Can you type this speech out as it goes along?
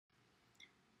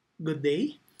Good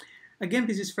day. Again,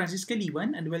 this is Francis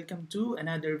Kaliwan and welcome to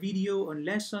another video on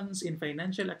lessons in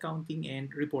financial accounting and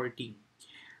reporting.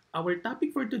 Our topic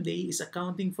for today is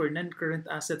accounting for non-current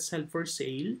assets held for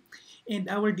sale, and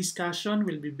our discussion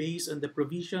will be based on the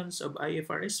provisions of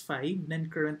IFRS 5,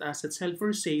 non-current assets held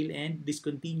for sale and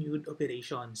discontinued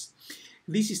operations.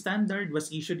 This standard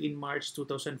was issued in March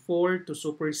 2004 to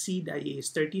supersede IAS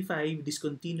 35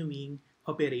 discontinuing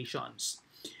operations.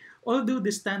 Although the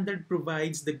standard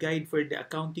provides the guide for the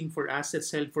accounting for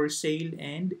assets held for sale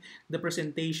and the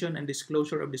presentation and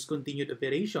disclosure of discontinued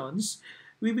operations,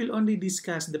 we will only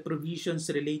discuss the provisions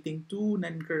relating to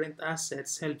non-current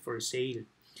assets held for sale.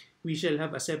 We shall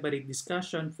have a separate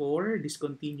discussion for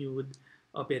discontinued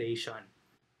operation.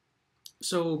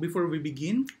 So before we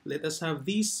begin, let us have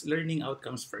these learning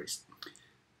outcomes first.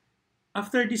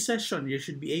 After this session, you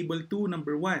should be able to,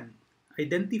 number one,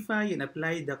 identify and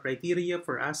apply the criteria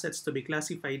for assets to be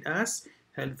classified as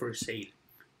held for sale.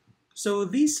 So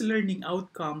this learning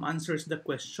outcome answers the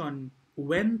question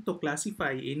when to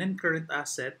classify a non-current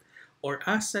asset or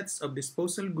assets of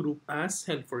disposal group as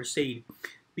held for sale,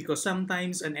 because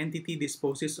sometimes an entity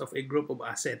disposes of a group of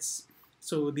assets.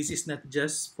 So this is not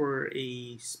just for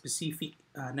a specific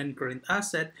non-current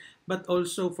asset, but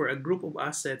also for a group of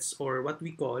assets or what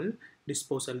we call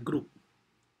disposal group.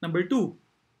 Number two,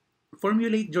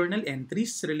 formulate journal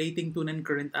entries relating to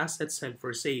non-current assets held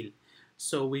for sale.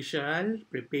 So we shall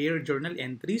prepare journal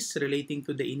entries relating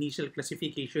to the initial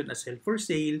classification as held for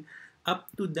sale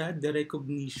up to the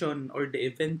recognition or the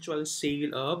eventual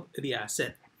sale of the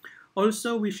asset.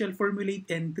 Also, we shall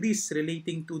formulate entries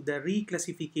relating to the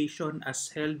reclassification as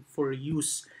held for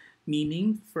use,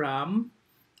 meaning from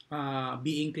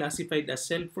being classified as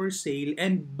held for sale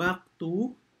and back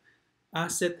to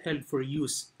asset held for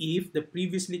use if the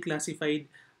previously classified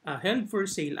held for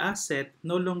sale asset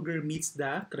no longer meets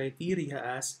the criteria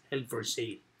as held for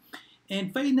sale.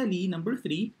 And finally, number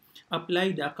three,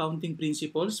 apply the accounting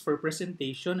principles for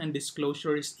presentation and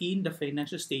disclosures in the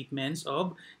financial statements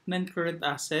of non-current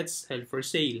assets held for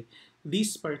sale.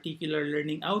 This particular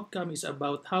learning outcome is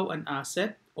about how an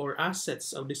asset or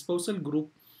assets of disposal group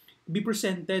be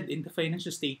presented in the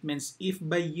financial statements if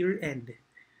by year-end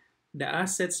the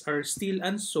assets are still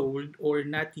unsold or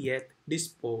not yet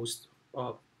disposed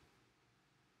of.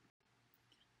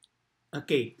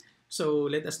 Okay, so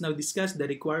let us now discuss the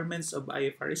requirements of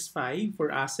IFRS 5 for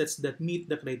assets that meet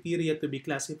the criteria to be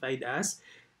classified as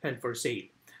held for sale.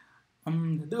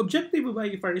 The objective of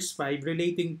IFRS 5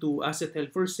 relating to asset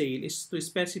held for sale is to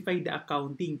specify the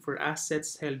accounting for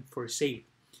assets held for sale.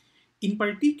 In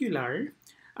particular,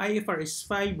 IFRS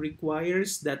 5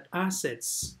 requires that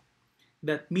assets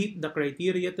that meet the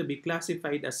criteria to be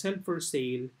classified as held for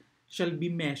sale shall be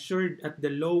measured at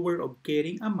the lower of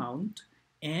carrying amount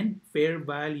and fair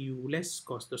value less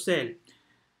cost to sell.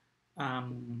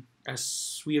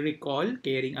 As we recall,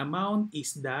 carrying amount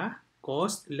is the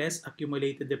cost less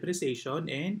accumulated depreciation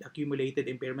and accumulated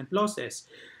impairment losses.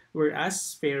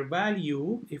 Whereas fair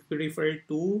value, if we refer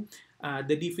to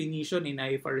the definition in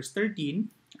IFRS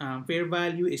 13, fair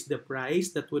value is the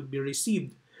price that would be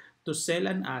received to sell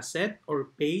an asset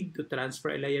or paid to transfer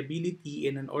a liability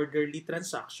in an orderly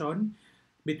transaction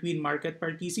between market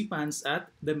participants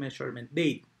at the measurement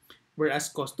date. Whereas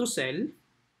cost to sell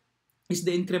is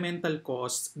the incremental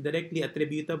cost directly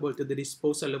attributable to the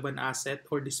disposal of an asset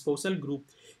or disposal group,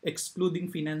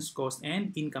 excluding finance cost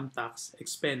and income tax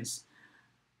expense.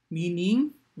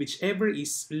 Meaning, whichever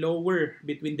is lower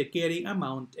between the carrying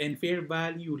amount and fair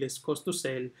value less cost to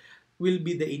sell will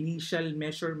be the initial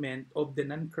measurement of the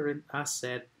non-current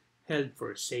asset held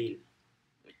for sale.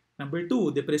 Number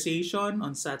two, depreciation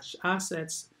on such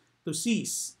assets to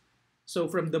cease. So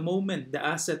from the moment the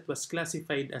asset was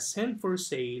classified as held for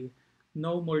sale,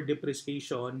 no more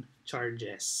depreciation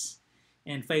charges.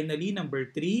 And finally, number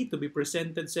three, to be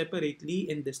presented separately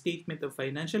in the statement of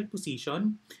financial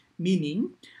position,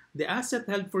 meaning the asset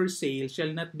held for sale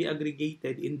shall not be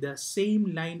aggregated in the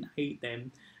same line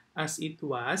item as it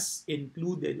was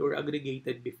included or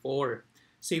aggregated before.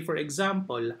 Say for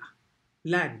example,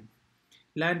 land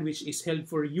which is held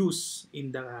for use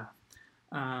in the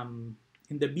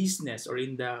business or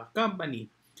in the company.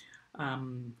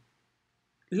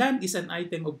 Land is an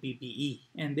item of PPE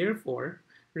and therefore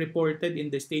reported in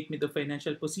the statement of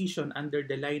financial position under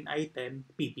the line item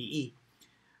PPE.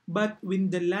 But when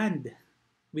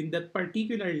that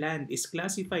particular land is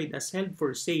classified as held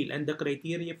for sale and the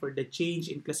criteria for the change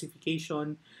in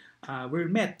classification were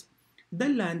met, the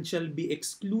land shall be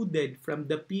excluded from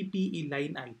the PPE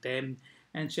line item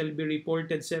and shall be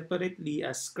reported separately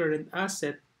as current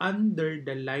asset under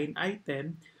the line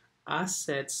item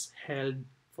assets held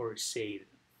for sale.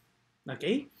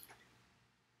 Okay?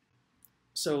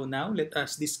 So now let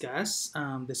us discuss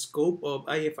the scope of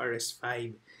IFRS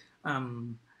 5.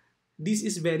 Um, this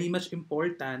is very much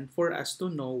important for us to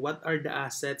know what are the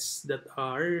assets that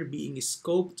are being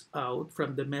scoped out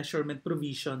from the measurement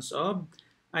provisions of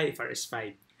IFRS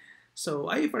 5. So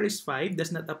IFRS 5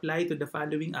 does not apply to the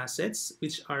following assets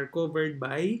which are covered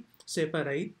by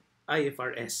separate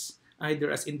IFRS, either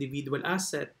as individual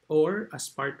asset or as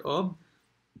part of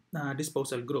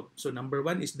disposal group. So number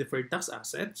one is deferred tax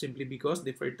asset, simply because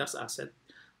deferred tax asset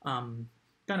um,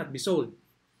 cannot be sold.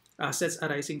 Assets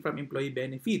arising from employee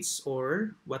benefits,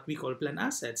 or what we call plan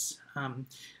assets.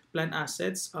 Plan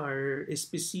assets are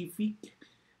specific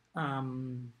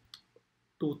um,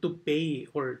 to pay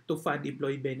or to fund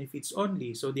employee benefits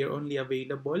only. So they're only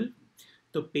available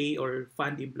to pay or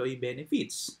fund employee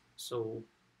benefits. So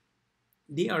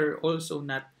they are also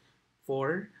not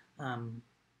for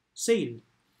sale.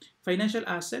 Financial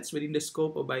assets within the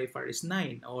scope of IFRS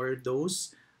 9, or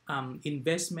those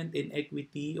investment in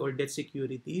equity or debt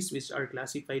securities which are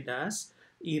classified as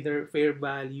either fair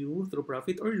value through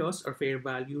profit or loss or fair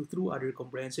value through other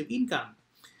comprehensive income.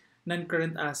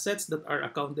 Non-current assets that are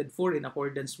accounted for in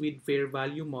accordance with fair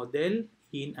value model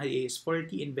in IAS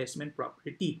 40 investment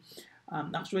property.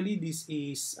 Actually, this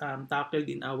is tackled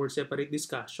in our separate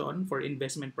discussion for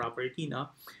investment property.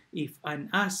 No? If an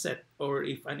asset or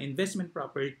if an investment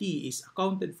property is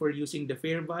accounted for using the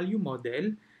fair value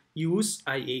model, use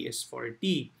IAS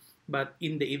 40. But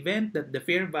in the event that the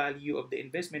fair value of the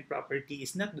investment property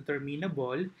is not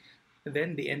determinable,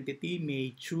 then the entity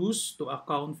may choose to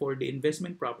account for the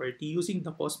investment property using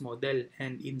the cost model.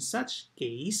 And in such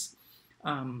case,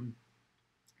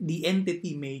 the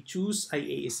entity may choose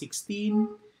IAS 16,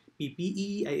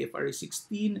 PPE, IFRS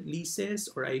 16, leases,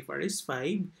 or IFRS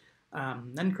 5,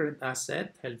 non-current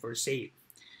asset held for sale.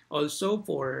 Also,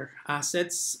 for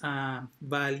assets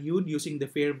valued using the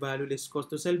fair value less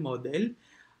cost to sell model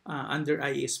under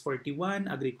IAS 41,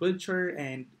 agriculture,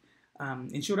 and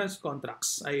insurance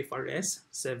contracts, IFRS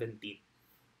 17.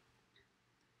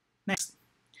 Next,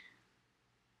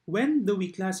 when do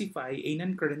we classify a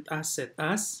non-current asset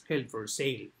as held for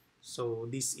sale? So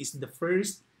this is the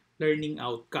first learning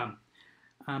outcome.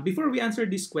 Before we answer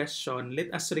this question,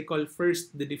 let us recall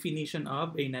first the definition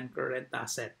of a non-current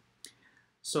asset.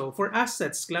 So for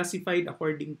assets classified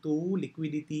according to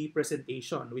liquidity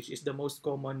presentation, which is the most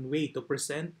common way to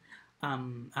present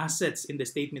assets in the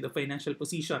statement of financial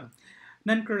position,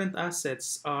 non-current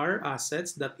assets are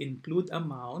assets that include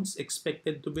amounts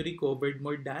expected to be recovered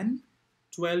more than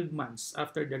 12 months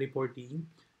after the reporting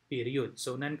period.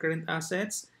 So non-current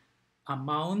assets,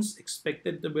 amounts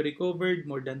expected to be recovered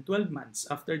more than 12 months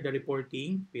after the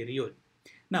reporting period.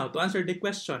 Now, to answer the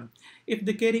question, if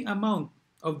the carrying amount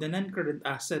of the non-current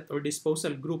asset or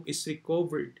disposal group is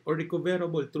recovered or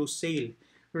recoverable through sale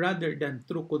rather than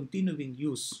through continuing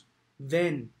use,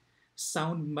 then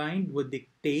sound mind would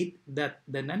dictate that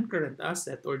the non-current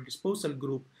asset or disposal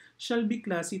group shall be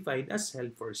classified as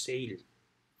held for sale.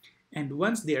 And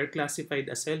once they are classified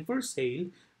as held for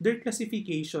sale, their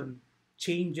classification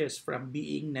changes from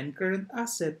being non-current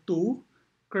asset to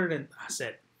current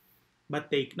asset. But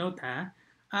take note,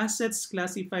 assets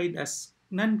classified as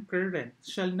non-current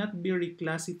shall not be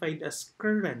reclassified as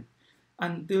current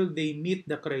until they meet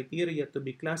the criteria to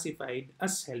be classified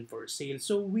as held for sale.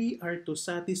 So we are to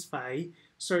satisfy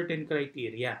certain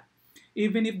criteria.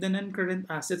 Even if the non-current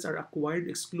assets are acquired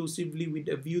exclusively with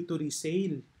a view to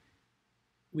resale,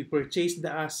 we purchase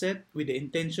the asset with the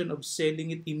intention of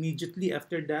selling it immediately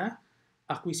after the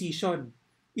acquisition.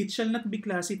 It shall not be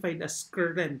classified as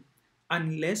current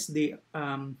unless they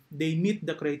meet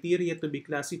the criteria to be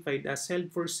classified as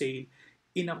held for sale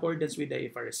in accordance with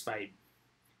IFRS 5.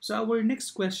 So our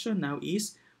next question now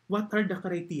is, what are the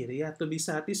criteria to be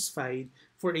satisfied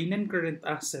for a non-current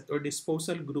asset or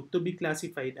disposal group to be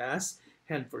classified as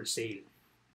held for sale?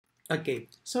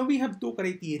 Okay, so we have two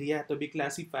criteria to be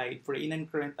classified for a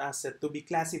non-current asset to be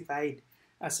classified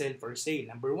as held for sale.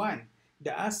 Number one,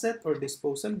 the asset or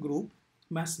disposal group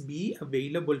must be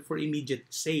available for immediate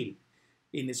sale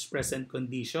in its present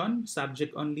condition,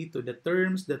 subject only to the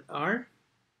terms that are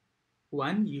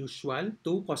one, usual,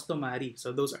 two, customary.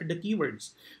 So those are the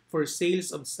keywords for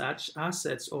sales of such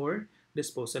assets or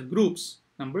disposal groups.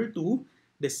 Number two,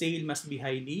 the sale must be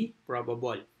highly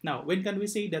probable. Now, when can we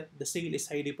say that the sale is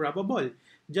highly probable?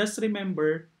 Just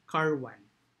remember CAR 1.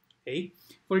 Okay?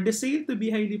 For the sale to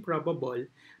be highly probable,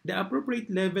 the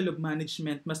appropriate level of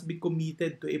management must be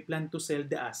committed to a plan to sell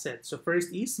the asset. So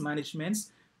first is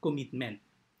management's commitment.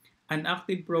 An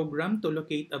active program to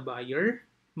locate a buyer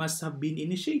must have been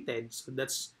initiated. So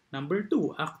that's number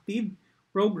two, active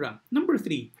program. Number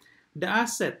three, The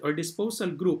asset or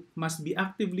disposal group must be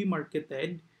actively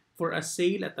marketed for a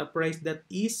sale at a price that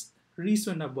is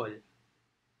reasonable.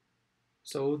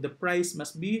 So the price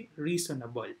must be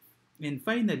reasonable. And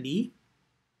finally,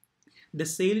 the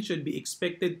sale should be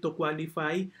expected to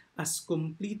qualify as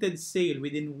completed sale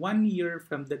within 1 year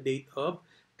from the date of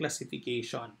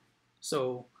classification.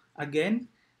 So again,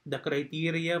 the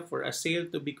criteria for a sale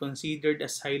to be considered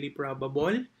as highly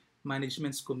probable: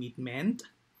 management's commitment,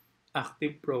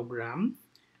 active program,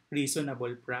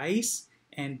 reasonable price,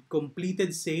 and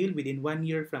completed sale within 1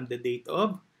 year from the date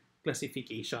of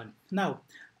classification. Now,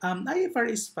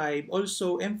 IFRS 5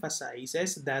 also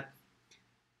emphasizes that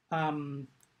um,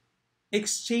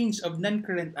 exchange of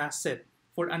non-current asset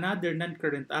for another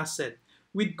non-current asset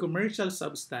with commercial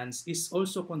substance is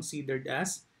also considered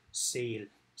as sale.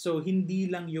 So, hindi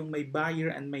lang yung may buyer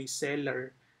and may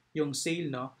seller yung sale,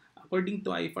 no? According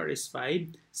to IFRS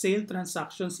 5, sale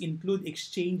transactions include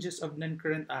exchanges of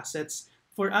non-current assets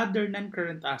for other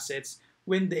non-current assets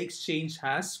when the exchange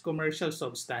has commercial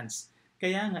substance.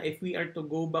 Kaya nga, if we are to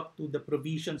go back to the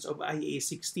provisions of IA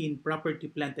 16, property,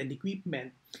 plant, and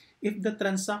equipment, if the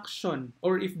transaction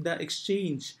or if the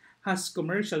exchange has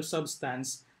commercial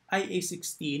substance, IA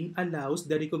 16 allows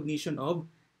the recognition of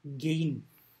gain,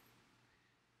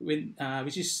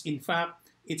 which is in fact,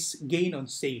 it's gain on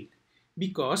sale.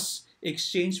 Because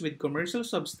exchange with commercial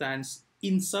substance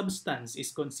in substance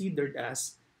is considered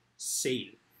as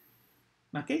sale.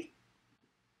 Okay?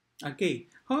 Okay.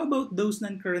 How about those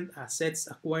non-current assets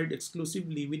acquired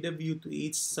exclusively with a view to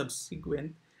its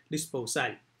subsequent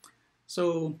disposal?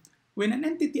 So, when an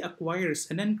entity acquires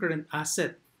a non-current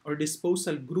asset or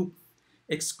disposal group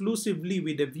exclusively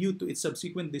with a view to its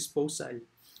subsequent disposal,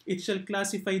 it shall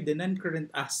classify the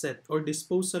non-current asset or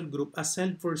disposal group as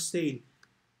held for sale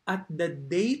at the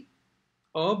date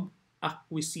of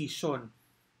acquisition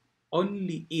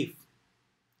only if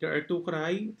there are two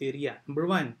criteria. Number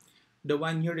one, the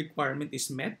 1 year requirement is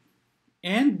met,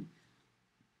 and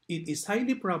it is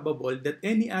highly probable that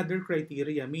any other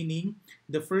criteria, meaning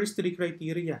the first three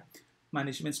criteria,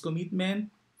 management's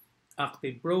commitment,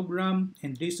 active program,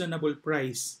 and reasonable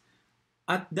price,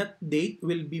 at that date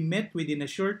will be met within a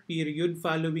short period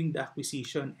following the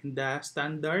acquisition. And the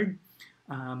standard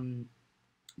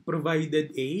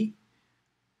provided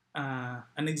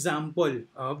an example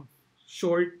of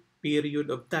short period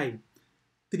of time,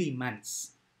 3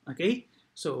 months. Okay?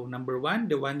 So, number one,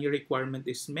 the 1 year requirement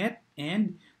is met,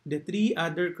 and the three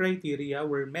other criteria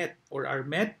were met or are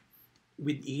met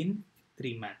within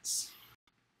 3 months.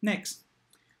 Next,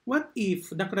 what if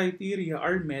the criteria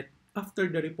are met after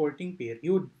the reporting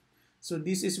period? So,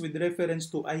 this is with reference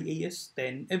to IAS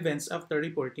 10, events after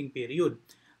reporting period.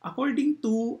 According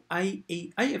to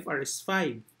IFRS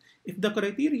 5, if the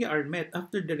criteria are met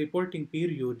after the reporting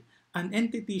period, an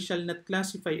entity shall not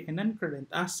classify a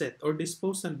non-current asset or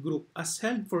disposal group as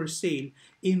held for sale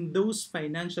in those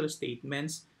financial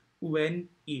statements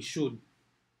when issued.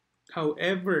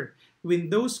 However, when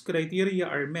those criteria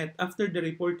are met after the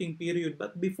reporting period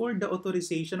but before the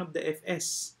authorization of the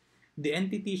FS, the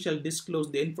entity shall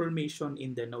disclose the information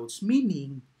in the notes,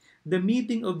 meaning the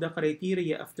meeting of the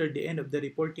criteria after the end of the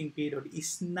reporting period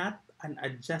is not an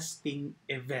adjusting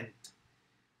event.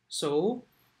 So,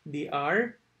 they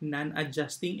are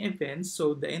non-adjusting events.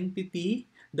 So,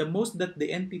 the most that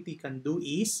the entity can do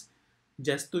is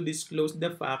just to disclose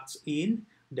the facts in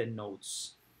the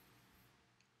notes.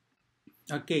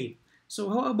 Okay, so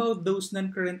how about those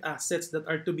non-current assets that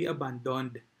are to be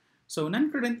abandoned? So,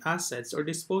 non-current assets or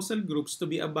disposal groups to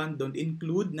be abandoned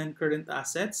include non-current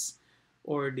assets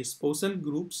or disposal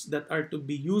groups that are to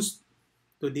be used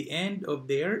to the end of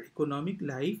their economic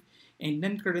life, and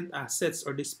non-current assets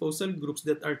or disposal groups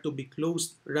that are to be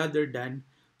closed rather than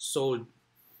sold.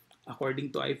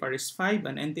 According to IFRS 5,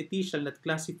 an entity shall not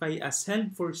classify as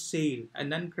held for sale a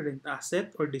non-current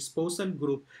asset or disposal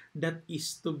group that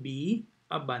is to be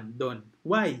abandoned.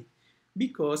 Why?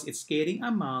 Because its carrying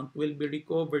amount will be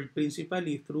recovered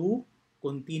principally through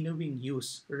continuing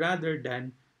use rather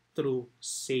than through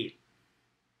sale.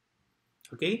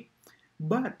 Okay?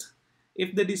 But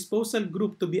if the disposal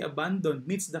group to be abandoned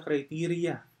meets the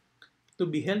criteria to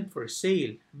be held for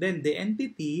sale, then the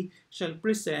entity shall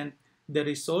present the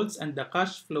results and the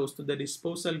cash flows to the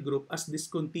disposal group as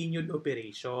discontinued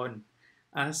operation,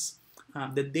 as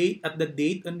at the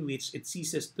date on which it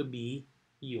ceases to be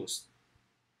used.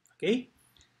 Okay?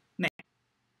 Next.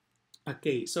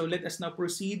 Okay, so let us now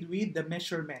proceed with the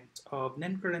measurement of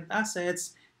non-current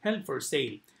assets held for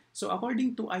sale. So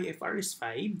according to IFRS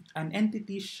 5, an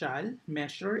entity shall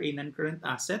measure a non-current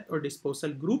asset or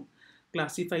disposal group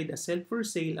classified as held for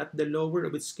sale at the lower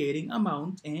of its carrying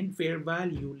amount and fair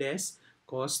value less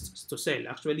costs to sell.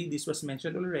 Actually, this was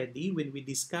mentioned already when we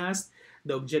discussed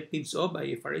the objectives of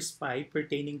IFRS 5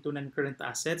 pertaining to non-current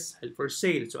assets held for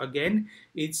sale. So again,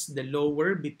 it's the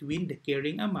lower between the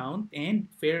carrying amount and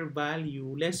fair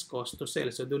value less cost to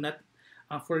sell. So do not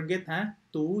forget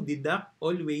to deduct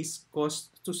always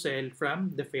cost to sell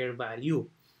from the fair value.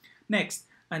 Next,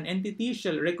 an entity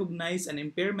shall recognize an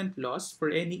impairment loss for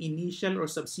any initial or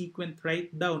subsequent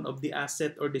write-down of the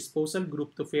asset or disposal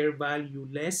group to fair value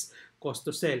less cost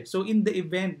to sell. So in the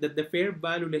event that the fair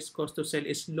value less cost to sell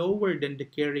is lower than the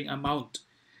carrying amount,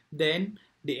 then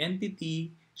the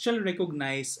entity shall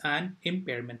recognize an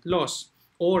impairment loss.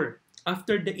 Or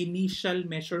after the initial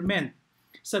measurement,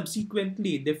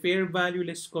 subsequently the fair value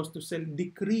less cost to sell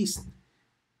decreased,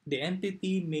 the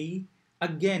entity may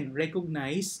again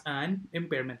recognize an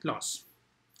impairment loss.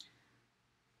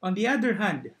 On the other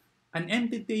hand, an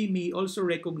entity may also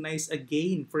recognize a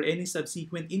gain for any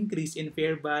subsequent increase in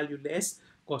fair value less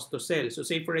cost to sell. So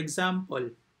say for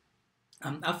example,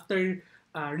 after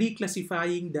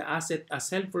reclassifying the asset as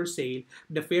held for sale,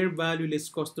 the fair value less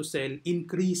cost to sell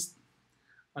increased.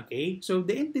 Okay, so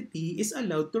the entity is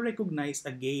allowed to recognize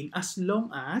a gain as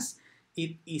long as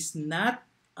it is not,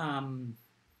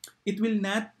 it will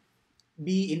not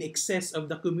be in excess of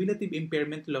the cumulative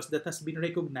impairment loss that has been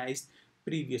recognized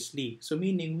previously. So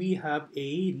meaning we have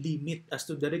a limit as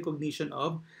to the recognition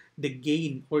of the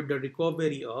gain or the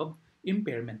recovery of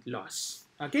impairment loss.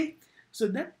 Okay, so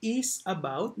that is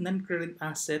about non-current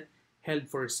asset held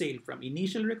for sale from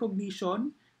initial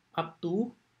recognition up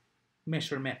to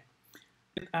measurement.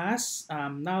 Let us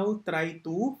now try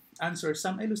to answer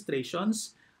some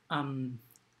illustrations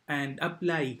and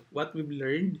apply what we've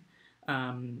learned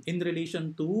in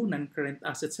relation to non-current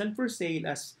assets held for sale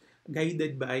as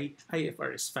guided by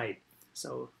IFRS 5.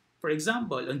 So, for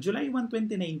example, on July 1,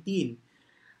 2019,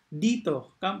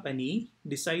 Dito Company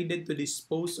decided to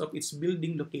dispose of its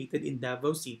building located in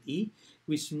Davao City,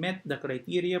 which met the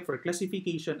criteria for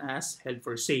classification as held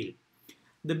for sale.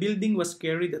 The building was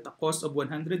carried at a cost of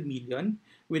 100 million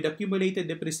with accumulated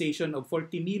depreciation of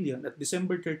 40 million at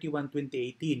December 31,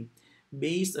 2018,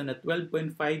 based on a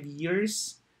 12.5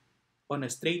 years on a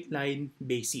straight line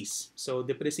basis. So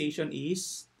depreciation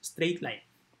is straight line.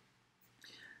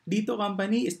 Dito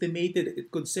Company estimated that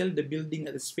it could sell the building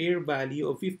at its fair value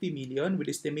of 50 million with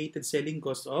estimated selling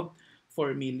cost of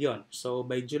 4 million. So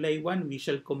by July 1, we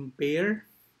shall compare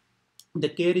the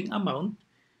carrying amount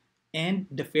and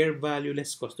the fair value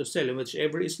less cost to sell.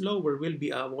 Whichever is lower will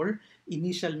be our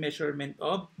initial measurement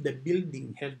of the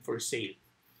building held for sale.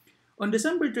 On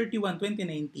December 31,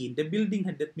 2019, the building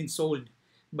had not been sold,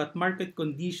 but market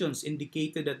conditions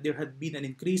indicated that there had been an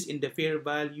increase in the fair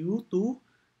value to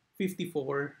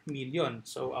 54 million.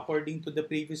 So according to the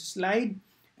previous slide,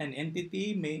 an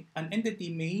entity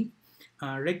may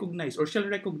recognize or shall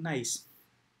recognize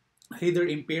either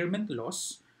impairment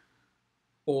loss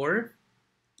or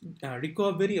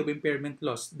recovery of impairment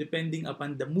loss depending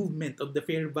upon the movement of the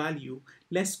fair value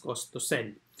less cost to sell.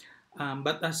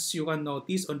 But as you can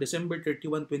notice, on December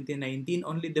 31, 2019,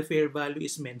 only the fair value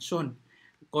is mentioned.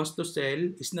 Cost to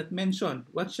sell is not mentioned.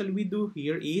 What shall we do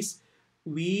here is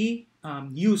we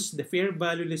use the fair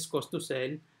value less cost to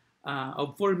sell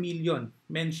of 4 million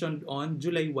mentioned on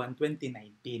July 1,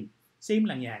 2019. Same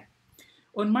lang yan.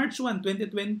 On March 1,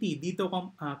 2020, Dito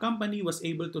Company was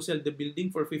able to sell the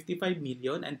building for 55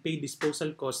 million and pay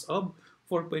disposal cost of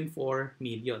 4.4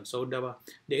 million. So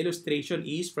the illustration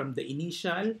is from the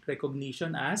initial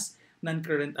recognition as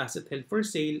non-current asset held for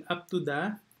sale up to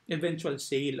the eventual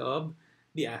sale of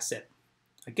the asset.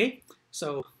 Okay?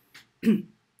 So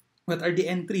what are the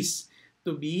entries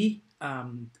to be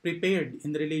prepared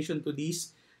in relation to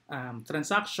these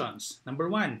transactions? Number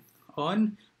one,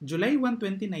 on July 1,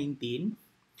 2019,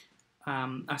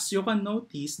 as you can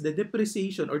notice, the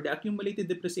depreciation or the accumulated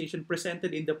depreciation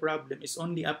presented in the problem is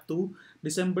only up to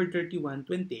December 31,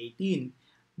 2018.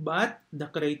 But the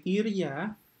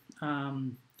criteria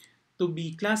to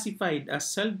be classified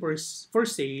as held for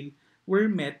sale were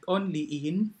met only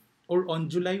in or on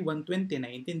July 1,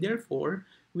 2019. Therefore,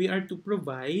 we are to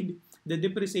provide the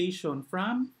depreciation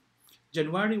from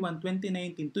January 1,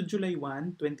 2019 to July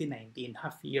 1, 2019,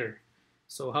 half year.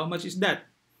 So how much is that?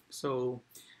 So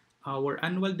our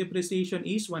annual depreciation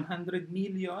is 100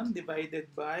 million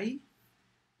divided by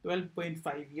 12.5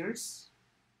 years.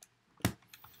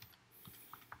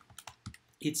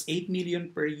 It's 8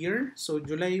 million per year. So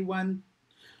January 1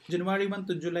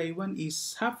 to July 1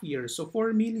 is half year. So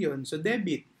 4 million. So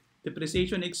debit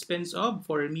depreciation expense of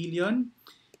 4 million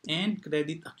and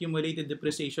credit accumulated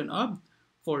depreciation of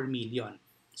 4 million.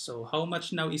 So how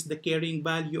much now is the carrying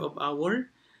value of our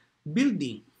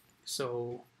building?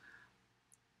 So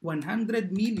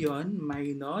 100 million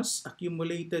minus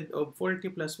accumulated of 40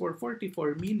 plus 4,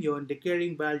 44 million, the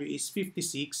carrying value is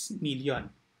 56 million.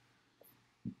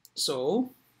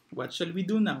 So, what shall we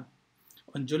do now?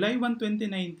 On July 1,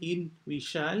 2019, we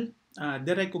shall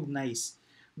derecognize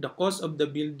the cost of the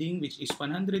building, which is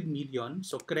 100 million.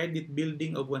 So, credit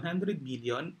building of 100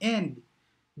 million and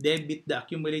debit the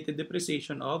accumulated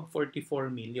depreciation of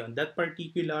 44 million. That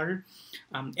particular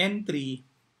entry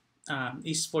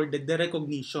is for the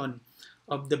derecognition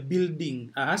of the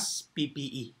building as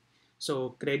PPE.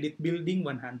 So credit building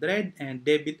 100 and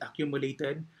debit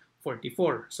accumulated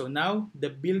 44. So now the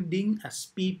building as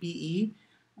PPE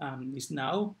is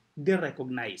now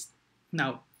derecognized.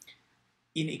 Now,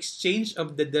 in exchange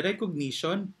of the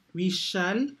derecognition, we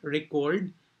shall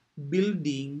record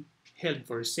building held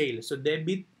for sale. So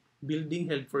debit building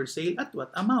held for sale at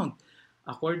what amount?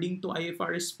 According to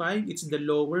IFRS 5, it's the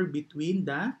lower between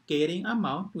the carrying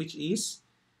amount, which is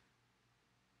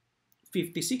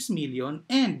 56 million,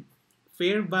 and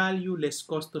fair value less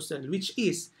cost to sell, which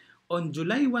is on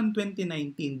July 1,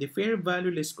 2019, the fair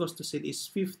value less cost to sell is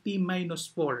 50 minus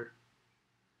 4.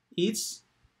 It's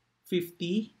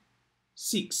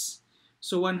 56.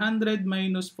 So 100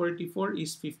 minus 44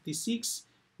 is 56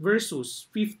 versus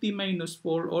 50 minus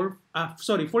 4 or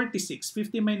 46.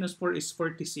 50 minus 4 is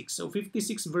 46. So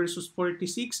 56 versus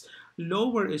 46,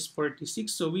 lower is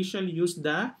 46. So we shall use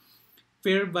the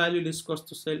fair value less cost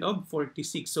to sell of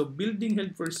 46. So building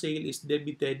held for sale is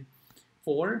debited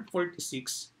for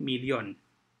 46 million.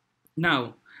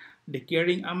 Now, the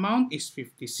carrying amount is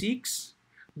 56.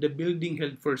 The building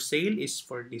held for sale is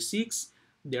 46.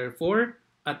 Therefore,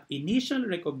 at initial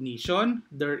recognition,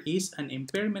 there is an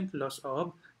impairment loss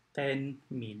of 10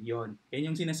 million.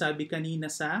 Yan yung sinasabi kanina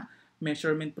sa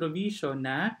measurement provision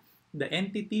na the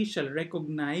entity shall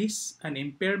recognize an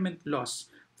impairment loss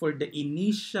for the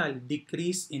initial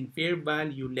decrease in fair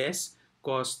value less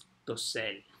cost to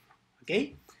sell.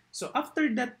 Okay? So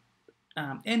after that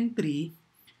entry,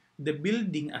 the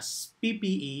building as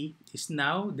PPE is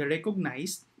now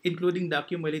recognized, including the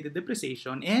accumulated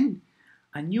depreciation, and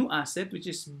a new asset, which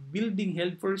is building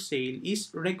held for sale,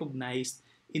 is recognized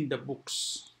in the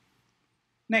books.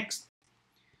 Next,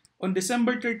 on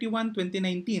December 31,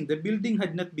 2019, the building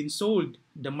had not been sold.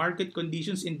 The market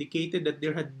conditions indicated that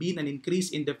there had been an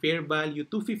increase in the fair value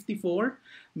to 54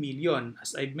 million.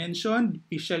 As I've mentioned,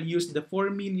 we shall use the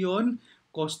 4 million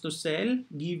cost to sell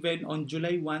given on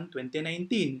July 1,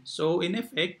 2019. So, in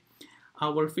effect,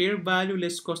 our fair value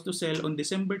less cost to sell on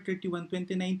December 31,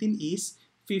 2019 is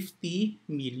 50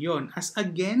 million as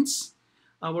against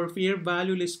our fair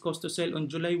value less cost to sell on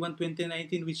July 1,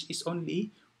 2019, which is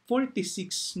only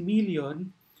 46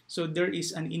 million. So there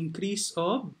is an increase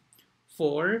of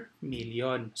 4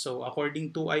 million. So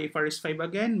according to IFRS 5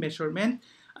 again, measurement,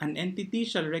 an entity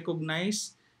shall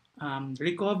recognize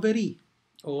recovery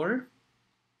or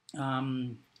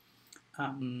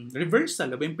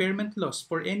reversal of impairment loss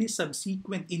for any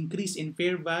subsequent increase in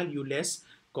fair value less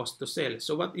cost to sell.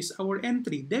 So what is our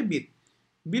entry? Debit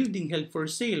building held for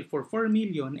sale for 4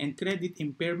 million and credit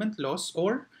impairment loss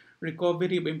or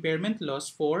recovery of impairment loss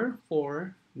for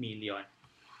 4 million.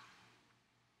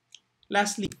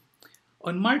 Lastly,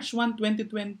 on March 1,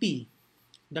 2020,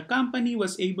 the company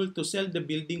was able to sell the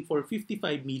building for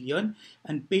 55 million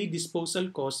and pay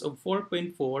disposal cost of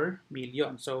 4.4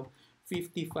 million. So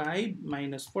 55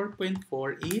 minus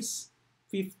 4.4 is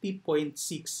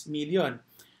 50.6 million.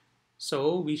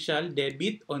 So we shall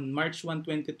debit on March 1,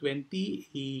 2020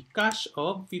 a cash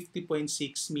of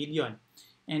 50.6 million.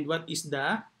 And what is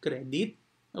the credit?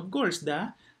 Of course,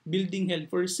 the building held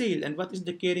for sale. And what is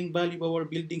the carrying value of our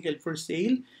building held for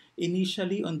sale?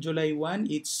 Initially, on July 1,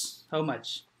 it's how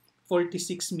much?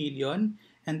 46 million.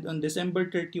 And on December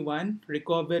 31,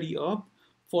 recovery of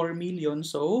 4 million.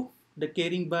 So, the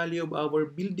carrying value of our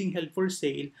building held for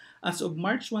sale as of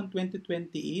March 1,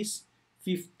 2020 is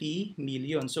 50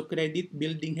 million. So, credit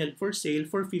building held for sale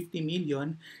for 50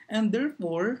 million. And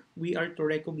therefore, we are to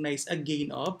recognize a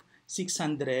gain of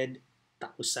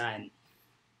 600,000.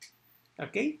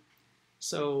 Okay?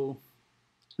 So,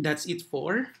 that's it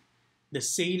for the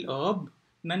sale of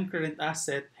non-current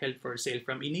asset held for sale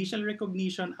from initial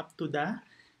recognition up to the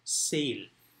sale.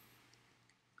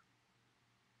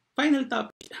 Final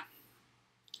topic,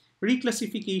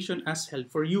 reclassification as held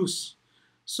for use.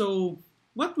 So,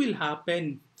 what will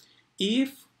happen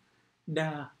if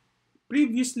the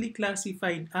previously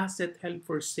classified asset held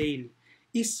for sale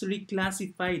is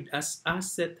reclassified as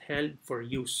asset held for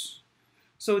use?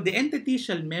 So the entity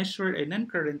shall measure a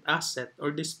non-current asset or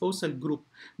disposal group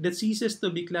that ceases to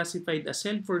be classified as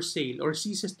held for sale or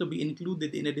ceases to be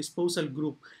included in a disposal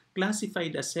group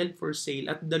classified as held for sale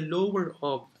at the lower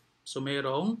of. So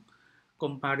mayroong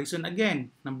comparison again.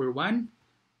 Number one,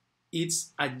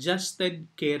 it's adjusted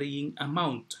carrying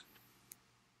amount.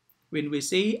 When we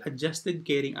say adjusted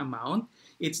carrying amount,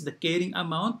 it's the carrying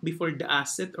amount before the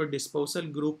asset or disposal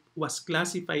group was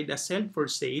classified as held for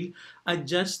sale,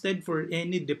 adjusted for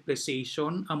any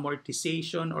depreciation,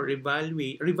 amortization, or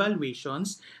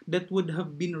revaluations that would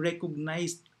have been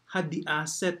recognized had the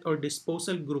asset or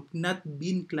disposal group not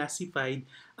been classified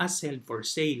as held for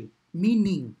sale.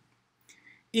 Meaning,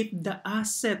 if the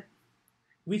asset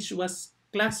which was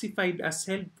classified as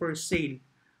held for sale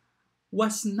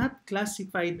was not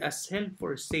classified as held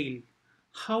for sale,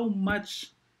 how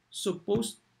much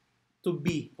supposed to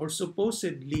be or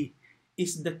supposedly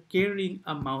is the carrying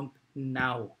amount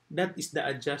now? That is the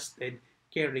adjusted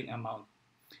carrying amount.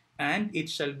 And it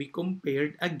shall be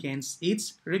compared against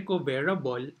its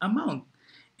recoverable amount.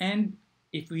 And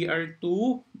if we are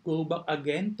to go back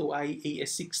again to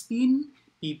IAS 16,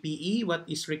 PPE, what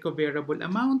is recoverable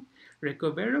amount?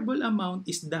 Recoverable amount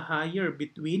is the higher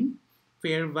between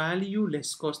fair value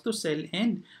less cost to sell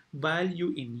and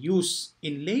value in use.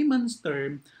 In layman's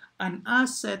term, an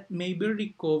asset may be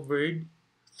recovered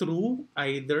through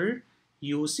either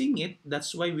using it,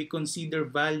 that's why we consider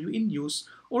value in use,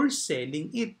 or selling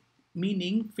it,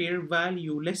 meaning fair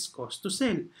value less cost to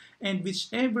sell. And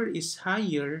whichever is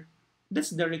higher, that's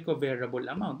the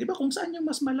recoverable amount. Diba? Kung saan yung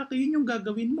mas malaki, yun yung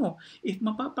gagawin mo. If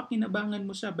mapapakinabangan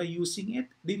mo siya by using it,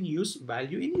 then use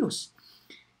value in use.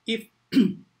 If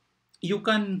you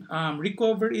can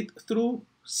recover it through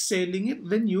selling it,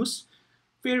 then use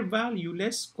fair value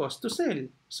less cost to sell.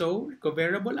 So,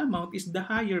 recoverable amount is the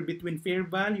higher between fair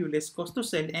value less cost to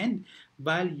sell and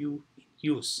value in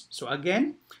use. So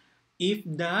again, if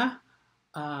the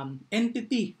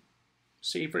entity,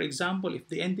 say for example, if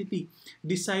the entity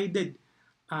decided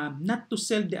not to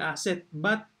sell the asset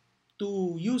but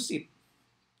to use it,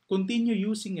 continue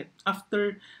using it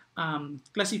after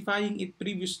classifying it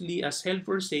previously as held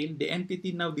for sale, the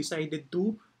entity now decided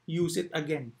to use it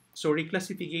again. So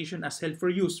reclassification as held for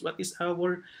use. What is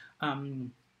our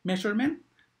measurement?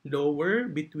 Lower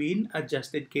between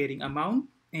adjusted carrying amount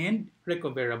and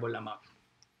recoverable amount.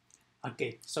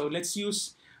 Okay, so let's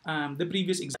use the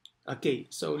previous example. Okay,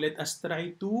 so let us try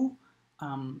to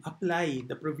apply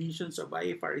the provisions of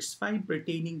IFRS 5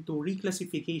 pertaining to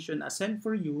reclassification as held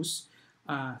for use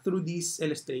through this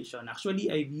illustration.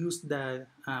 Actually, I've used the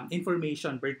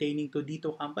information pertaining to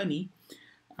Dito Company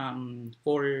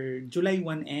for July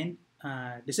 1 and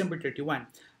December 31.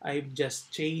 I've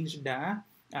just changed the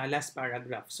last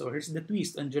paragraph. So here's the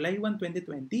twist. On July 1,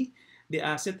 2020, the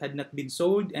asset had not been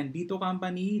sold and Dito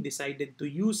Company decided to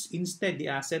use instead the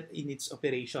asset in its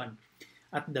operation.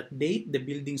 At that date, the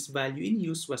building's value in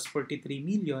use was 43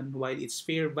 million while its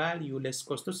fair value less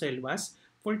cost to sell was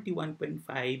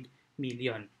 41.5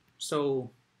 million.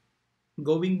 So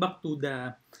going back to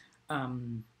the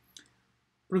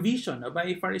provision of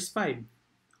IFRS 5,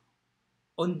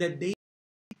 on the day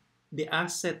the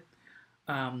asset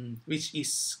which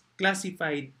is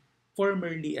classified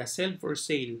formerly as held for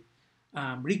sale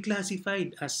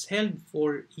reclassified as held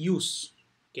for use.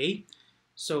 Okay,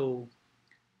 so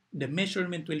the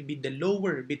measurement will be the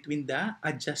lower between the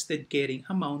adjusted carrying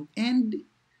amount and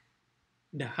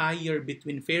the higher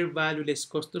between fair value less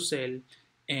cost to sell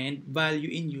and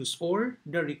value in use, or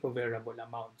the recoverable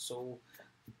amount. So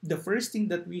the first thing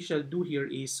that we shall do here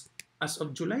is, as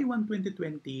of July 1,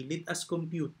 2020, let us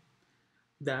compute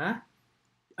the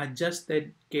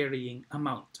adjusted carrying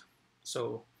amount.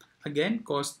 So again,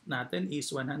 cost natin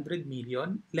is 100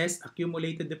 million less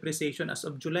accumulated depreciation as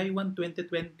of July 1,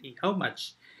 2020. How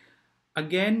much?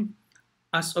 Again,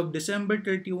 as of December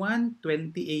 31,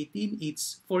 2018,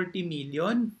 it's 40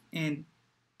 million and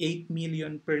 8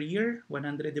 million per year.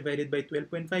 100 divided by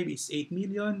 12.5 is 8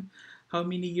 million. How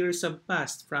many years have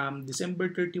passed from December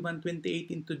 31,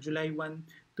 2018 to July 1,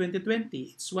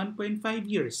 2020? It's 1.5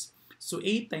 years. So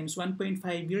 8 times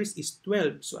 1.5 years is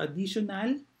 12. So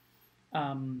additional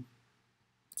 12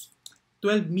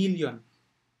 million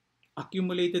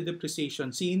accumulated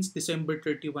depreciation since December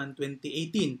 31,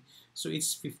 2018. So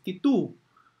it's 52.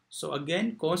 So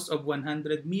again, cost of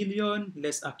 100 million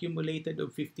less accumulated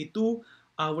of 52.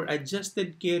 Our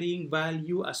adjusted carrying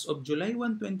value as of July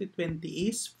 1, 2020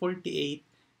 is 48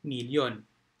 million.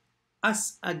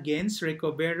 As against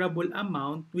recoverable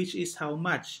amount, which is how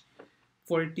much?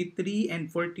 43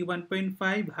 and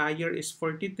 41.5. Higher is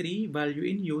 43, value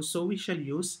in use, so we shall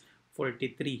use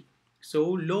 43. So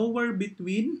lower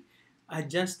between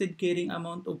adjusted carrying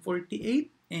amount of 48,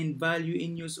 and value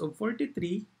in use of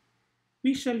 43,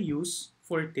 we shall use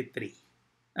 43.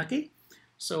 Okay?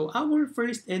 So our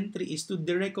first entry is to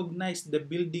derecognize the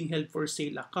building held for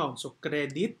sale account. So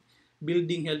credit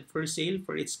building held for sale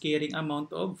for its carrying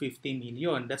amount of 50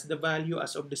 million. That's the value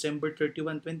as of December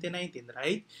 31, 2019,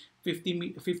 right?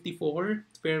 54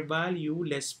 fair value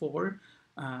less 4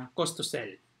 cost to sell.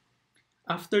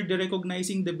 After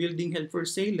recognizing the building held for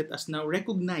sale, let us now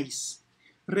recognize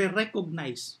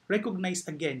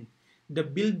again the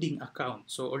building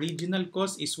account. So original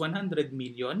cost is 100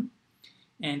 million.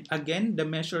 And again, the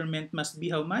measurement must be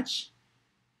how much?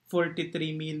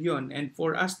 43 million. And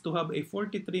for us to have a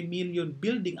 43 million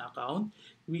building account,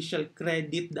 we shall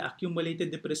credit the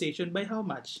accumulated depreciation by how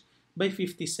much? By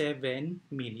 57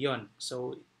 million.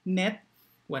 So net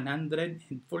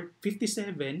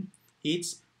 157,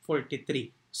 it's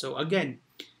 43. So again,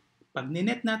 pag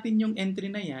ninet natin yung entry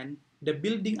na yan, the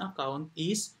building account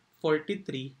is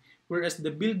 43, whereas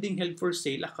the building held for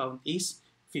sale account is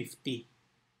 50.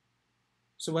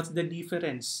 So what's the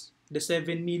difference? The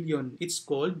 7 million, it's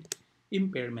called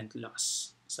impairment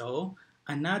loss. So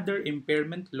another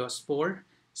impairment loss for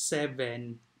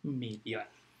 7 million.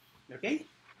 Okay?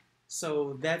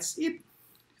 So that's it.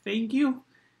 Thank you.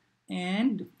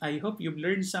 And I hope you've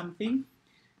learned something.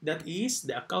 That is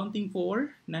the accounting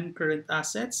for non-current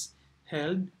assets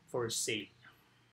held for sale.